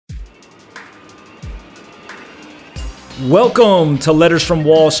Welcome to Letters from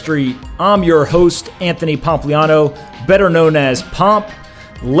Wall Street. I'm your host, Anthony Pompliano, better known as Pomp.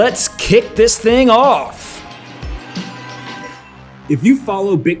 Let's kick this thing off. If you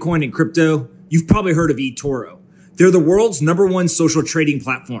follow Bitcoin and crypto, you've probably heard of eToro. They're the world's #1 social trading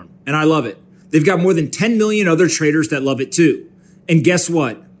platform, and I love it. They've got more than 10 million other traders that love it too. And guess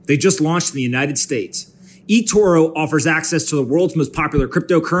what? They just launched in the United States. eToro offers access to the world's most popular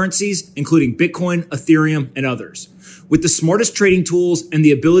cryptocurrencies, including Bitcoin, Ethereum, and others. With the smartest trading tools and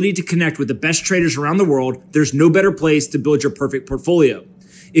the ability to connect with the best traders around the world, there's no better place to build your perfect portfolio.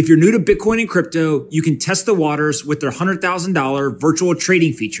 If you're new to Bitcoin and crypto, you can test the waters with their $100,000 virtual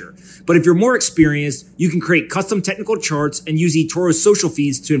trading feature. But if you're more experienced, you can create custom technical charts and use eToro's social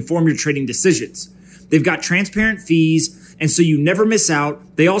feeds to inform your trading decisions. They've got transparent fees, and so you never miss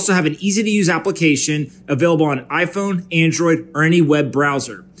out. They also have an easy-to-use application available on iPhone, Android, or any web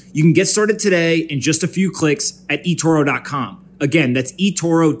browser. You can get started today in just a few clicks at eToro.com. Again, that's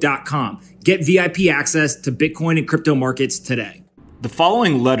eToro.com. Get VIP access to Bitcoin and crypto markets today. The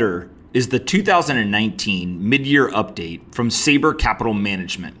following letter is the 2019 mid-year update from Saber Capital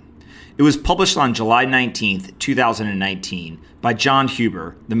Management. It was published on July 19th, 2019 by John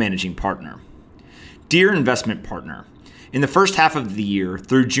Huber, the managing partner. Dear investment partner, in the first half of the year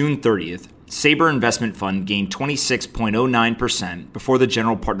through June 30th, Saber Investment Fund gained 26.09% before the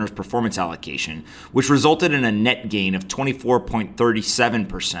general partner's performance allocation, which resulted in a net gain of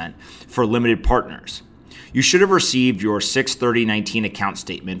 24.37% for limited partners. You should have received your 6/30/19 account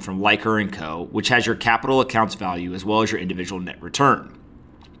statement from Leiker & Co., which has your capital accounts value as well as your individual net return.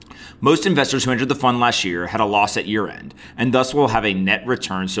 Most investors who entered the fund last year had a loss at year-end, and thus will have a net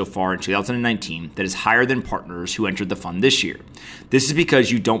return so far in 2019 that is higher than partners who entered the fund this year. This is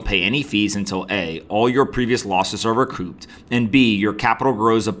because you don't pay any fees until A, all your previous losses are recouped, and B, your capital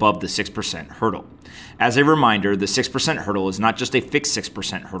grows above the 6% hurdle. As a reminder, the 6% hurdle is not just a fixed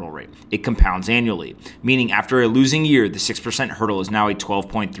 6% hurdle rate. It compounds annually, meaning after a losing year, the 6% hurdle is now a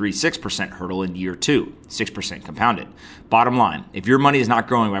 12.36% hurdle in year 2, 6% compounded. Bottom line, if your money is not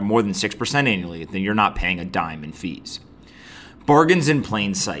growing by more than 6% annually, then you're not paying a dime in fees. Bargains in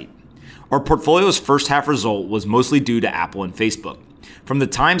plain sight. Our portfolio's first half result was mostly due to Apple and Facebook. From the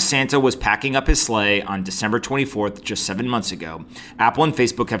time Santa was packing up his sleigh on December 24th, just 7 months ago, Apple and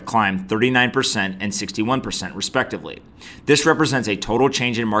Facebook have climbed 39% and 61% respectively. This represents a total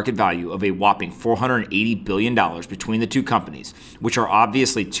change in market value of a whopping $480 billion between the two companies, which are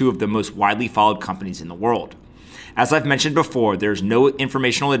obviously two of the most widely followed companies in the world. As I've mentioned before, there's no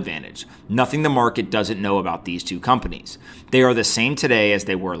informational advantage, nothing the market doesn't know about these two companies. They are the same today as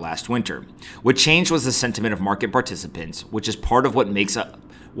they were last winter. What changed was the sentiment of market participants, which is part of what makes up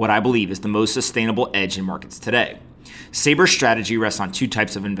what I believe is the most sustainable edge in markets today. Saber's strategy rests on two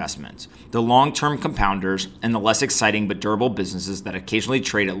types of investments, the long-term compounders and the less exciting but durable businesses that occasionally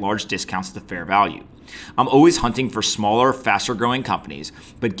trade at large discounts to fair value. I'm always hunting for smaller, faster-growing companies,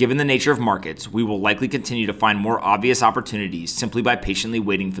 but given the nature of markets, we will likely continue to find more obvious opportunities simply by patiently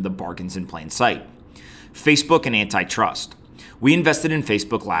waiting for the bargains in plain sight. Facebook and antitrust. We invested in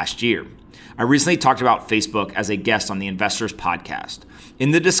Facebook last year. I recently talked about Facebook as a guest on the Investors Podcast.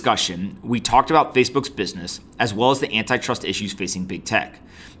 In the discussion, we talked about Facebook's business as well as the antitrust issues facing big tech.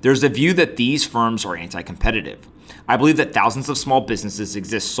 There's a view that these firms are anti-competitive. I believe that thousands of small businesses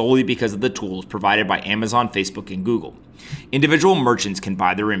exist solely because of the tools provided by Amazon, Facebook, and Google. Individual merchants can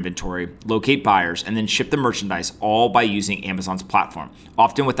buy their inventory, locate buyers, and then ship the merchandise all by using Amazon's platform,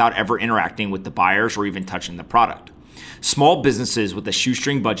 often without ever interacting with the buyers or even touching the product. Small businesses with a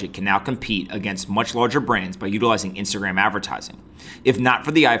shoestring budget can now compete against much larger brands by utilizing Instagram advertising. If not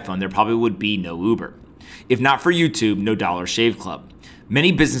for the iPhone, there probably would be no Uber. If not for YouTube, no Dollar Shave Club.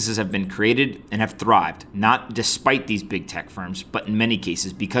 Many businesses have been created and have thrived, not despite these big tech firms, but in many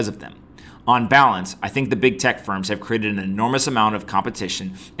cases because of them. On balance, I think the big tech firms have created an enormous amount of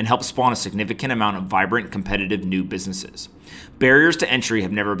competition and helped spawn a significant amount of vibrant, competitive new businesses. Barriers to entry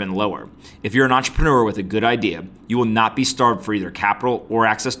have never been lower. If you're an entrepreneur with a good idea, you will not be starved for either capital or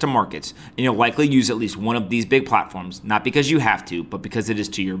access to markets, and you'll likely use at least one of these big platforms, not because you have to, but because it is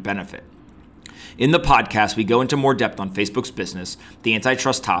to your benefit. In the podcast, we go into more depth on Facebook's business, the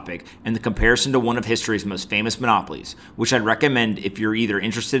antitrust topic, and the comparison to one of history's most famous monopolies, which I'd recommend if you're either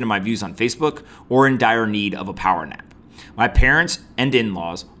interested in my views on Facebook or in dire need of a power nap. My parents and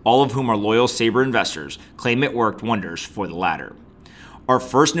in-laws, all of whom are loyal Saber investors, claim it worked wonders for the latter. Our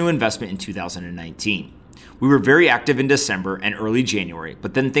first new investment in 2019. We were very active in December and early January,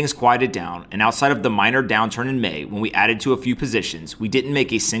 but then things quieted down, and outside of the minor downturn in May, when we added to a few positions, we didn't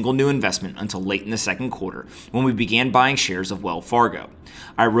make a single new investment until late in the second quarter, when we began buying shares of Wells Fargo.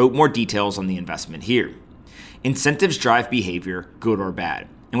 I wrote more details on the investment here. Incentives drive behavior, good or bad.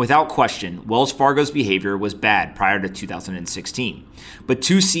 And without question, Wells Fargo's behavior was bad prior to 2016. But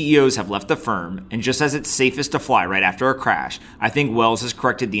two CEOs have left the firm, and just as it's safest to fly right after a crash, I think Wells has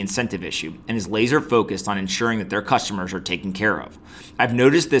corrected the incentive issue and is laser focused on ensuring that their customers are taken care of. I've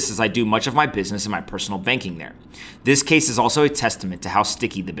noticed this as I do much of my business and my personal banking there. This case is also a testament to how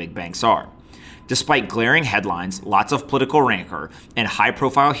sticky the big banks are. Despite glaring headlines, lots of political rancor, and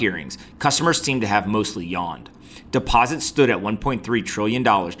high-profile hearings, customers seem to have mostly yawned. Deposits stood at $1.3 trillion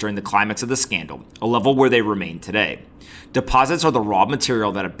during the climax of the scandal, a level where they remain today. Deposits are the raw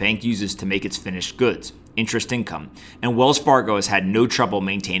material that a bank uses to make its finished goods, interest income, and Wells Fargo has had no trouble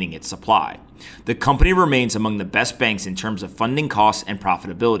maintaining its supply. The company remains among the best banks in terms of funding costs and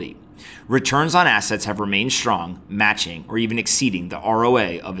profitability. Returns on assets have remained strong, matching or even exceeding the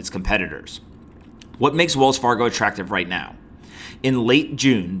ROA of its competitors. What makes Wells Fargo attractive right now? In late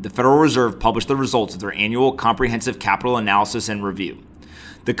June, the Federal Reserve published the results of their annual Comprehensive Capital Analysis and Review.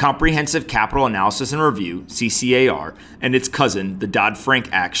 The Comprehensive Capital Analysis and Review, CCAR, and its cousin, the Dodd-Frank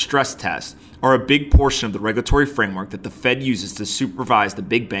Act stress test, are a big portion of the regulatory framework that the Fed uses to supervise the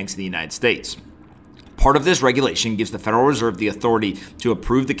big banks in the United States. Part of this regulation gives the Federal Reserve the authority to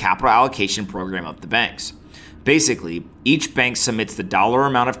approve the capital allocation program of the banks. Basically, each bank submits the dollar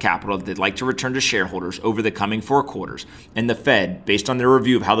amount of capital they'd like to return to shareholders over the coming 4 quarters, and the Fed, based on their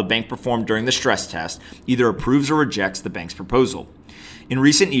review of how the bank performed during the stress test, either approves or rejects the bank's proposal. In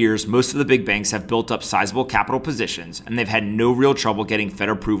recent years, most of the big banks have built up sizable capital positions, and they've had no real trouble getting Fed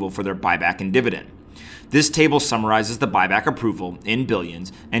approval for their buyback and dividend. This table summarizes the buyback approval in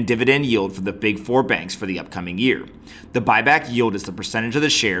billions and dividend yield for the big 4 banks for the upcoming year. The buyback yield is the percentage of the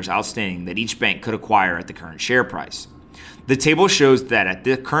shares outstanding that each bank could acquire at the current share price. The table shows that at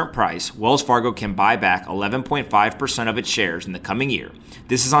the current price, Wells Fargo can buy back 11.5% of its shares in the coming year.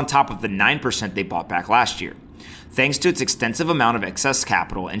 This is on top of the 9% they bought back last year. Thanks to its extensive amount of excess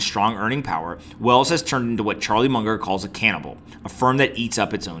capital and strong earning power, Wells has turned into what Charlie Munger calls a cannibal, a firm that eats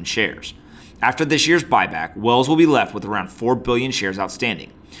up its own shares. After this year's buyback, Wells will be left with around 4 billion shares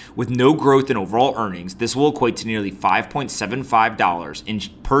outstanding. With no growth in overall earnings, this will equate to nearly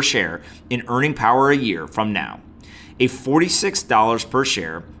 $5.75 per share in earning power a year from now. At $46 per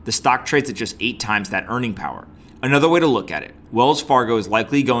share, the stock trades at just 8 times that earning power. Another way to look at it, Wells Fargo is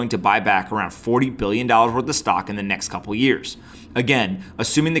likely going to buy back around $40 billion worth of stock in the next couple years. Again,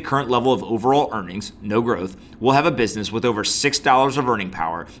 assuming the current level of overall earnings, no growth, we'll have a business with over $6 of earning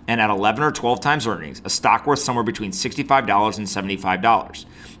power and at 11 or 12 times earnings, a stock worth somewhere between $65 and $75.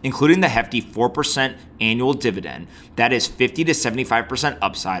 Including the hefty 4% annual dividend, that is 50 to 75%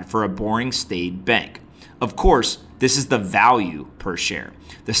 upside for a boring staid bank. Of course, this is the value per share.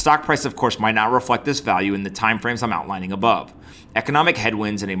 The stock price, of course, might not reflect this value in the timeframes I'm outlining above. Economic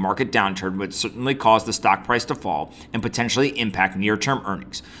headwinds and a market downturn would certainly cause the stock price to fall and potentially impact near-term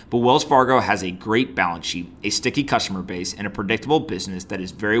earnings. But Wells Fargo has a great balance sheet, a sticky customer base, and a predictable business that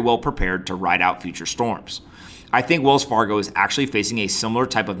is very well prepared to ride out future storms. I think Wells Fargo is actually facing a similar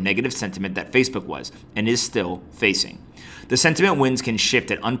type of negative sentiment that Facebook was and is still facing. The sentiment winds can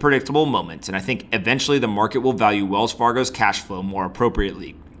shift at unpredictable moments, and I think eventually the market will value Wells Fargo's cash flow more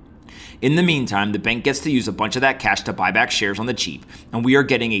appropriately. In the meantime, the bank gets to use a bunch of that cash to buy back shares on the cheap, and we are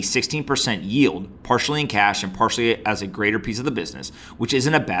getting a 16% yield, partially in cash and partially as a greater piece of the business, which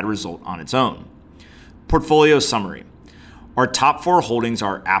isn't a bad result on its own. Portfolio summary. Our top 4 holdings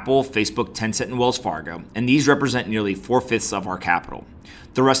are Apple, Facebook, Tencent, and Wells Fargo, and these represent nearly 4/5 of our capital.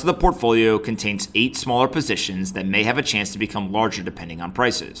 The rest of the portfolio contains 8 smaller positions that may have a chance to become larger depending on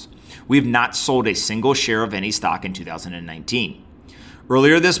prices. We have not sold a single share of any stock in 2019.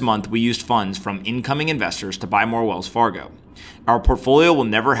 Earlier this month, we used funds from incoming investors to buy more Wells Fargo. Our portfolio will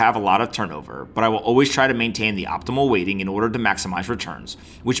never have a lot of turnover, but I will always try to maintain the optimal weighting in order to maximize returns,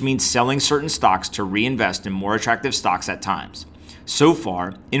 which means selling certain stocks to reinvest in more attractive stocks at times. So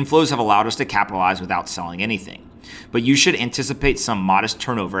far, inflows have allowed us to capitalize without selling anything, but you should anticipate some modest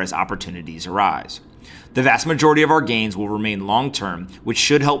turnover as opportunities arise. The vast majority of our gains will remain long-term, which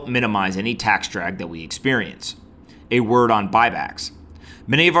should help minimize any tax drag that we experience. A word on buybacks.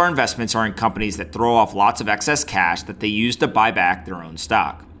 Many of our investments are in companies that throw off lots of excess cash that they use to buy back their own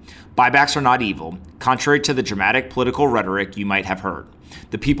stock. Buybacks are not evil, contrary to the dramatic political rhetoric you might have heard.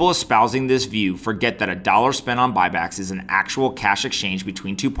 The people espousing this view forget that a dollar spent on buybacks is an actual cash exchange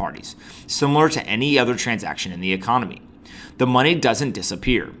between 2 parties, similar to any other transaction in the economy. The money doesn't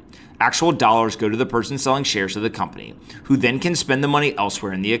disappear. Actual dollars go to the person selling shares of the company, who then can spend the money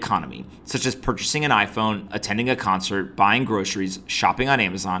elsewhere in the economy, such as purchasing an iPhone, attending a concert, buying groceries, shopping on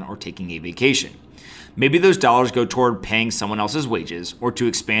Amazon, or taking a vacation. Maybe those dollars go toward paying someone else's wages or to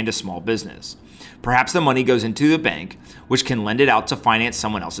expand a small business. Perhaps the money goes into the bank, which can lend it out to finance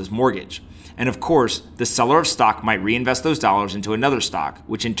someone else's mortgage. And of course, the seller of stock might reinvest those dollars into another stock,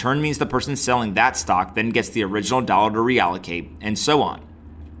 which in turn means the person selling that stock then gets the original dollar to reallocate, and so on.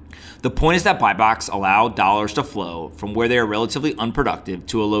 The point is that buybacks allow dollars to flow from where they are relatively unproductive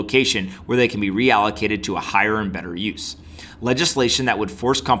to a location where they can be reallocated to a higher and better use. Legislation that would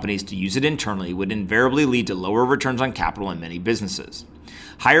force companies to use it internally would invariably lead to lower returns on capital in many businesses.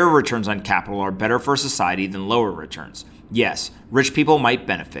 Higher returns on capital are better for society than lower returns. Yes, rich people might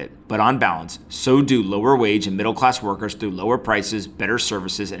benefit, but on balance, so do lower wage and middle class workers through lower prices, better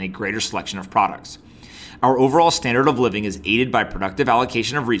services, and a greater selection of products. Our overall standard of living is aided by productive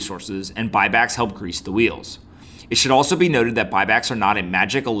allocation of resources, and buybacks help grease the wheels. It should also be noted that buybacks are not a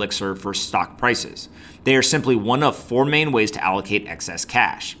magic elixir for stock prices. They are simply one of four main ways to allocate excess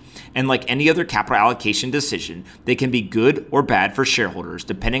cash. And like any other capital allocation decision, they can be good or bad for shareholders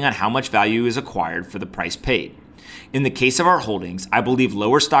depending on how much value is acquired for the price paid. In the case of our holdings, I believe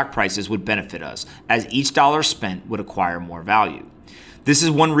lower stock prices would benefit us, as each dollar spent would acquire more value. This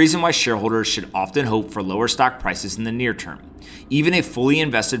is one reason why shareholders should often hope for lower stock prices in the near term. Even a fully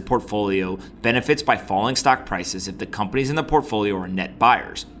invested portfolio benefits by falling stock prices if the companies in the portfolio are net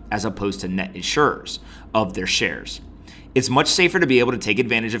buyers, as opposed to net issuers of their shares. It's much safer to be able to take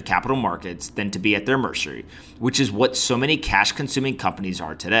advantage of capital markets than to be at their mercy, which is what so many cash-consuming companies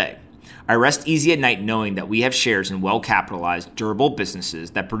are today. I rest easy at night knowing that we have shares in well-capitalized, durable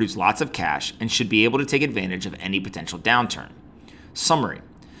businesses that produce lots of cash and should be able to take advantage of any potential downturn. Summary.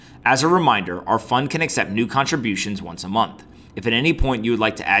 As a reminder, our fund can accept new contributions once a month. If at any point you would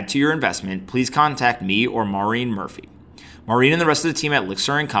like to add to your investment, please contact me or Maureen Murphy. Maureen and the rest of the team at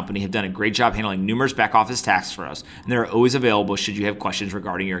Lixer & Company have done a great job handling numerous back-office tasks for us, and they're always available should you have questions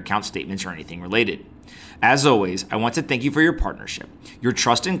regarding your account statements or anything related. As always, I want to thank you for your partnership. Your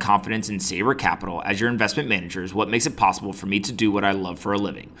trust and confidence in Saber Capital as your investment manager is what makes it possible for me to do what I love for a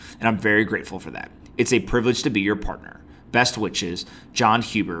living, and I'm very grateful for that. It's a privilege to be your partner. Best wishes, John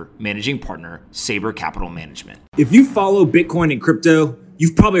Huber, Managing Partner, Saber Capital Management. If you follow Bitcoin and crypto,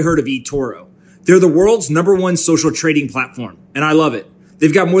 you've probably heard of eToro. They're the world's #1 social trading platform, and I love it.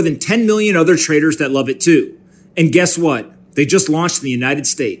 They've got more than 10 million other traders that love it too. And guess what? They just launched in the United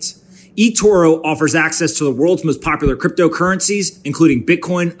States. eToro offers access to the world's most popular cryptocurrencies, including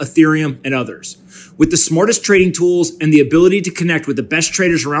Bitcoin, Ethereum, and others. With the smartest trading tools and the ability to connect with the best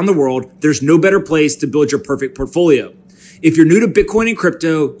traders around the world, there's no better place to build your perfect portfolio. If you're new to Bitcoin and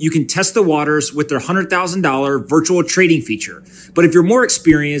crypto, you can test the waters with their $100,000 virtual trading feature. But if you're more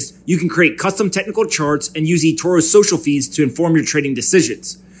experienced, you can create custom technical charts and use eToro's social feeds to inform your trading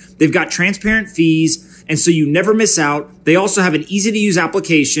decisions. They've got transparent fees, and so you never miss out. They also have an easy-to-use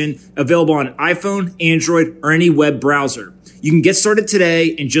application available on iPhone, Android, or any web browser. You can get started today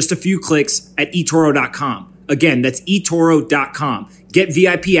in just a few clicks at eToro.com. Again, that's eToro.com. Get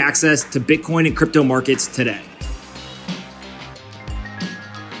VIP access to Bitcoin and crypto markets today.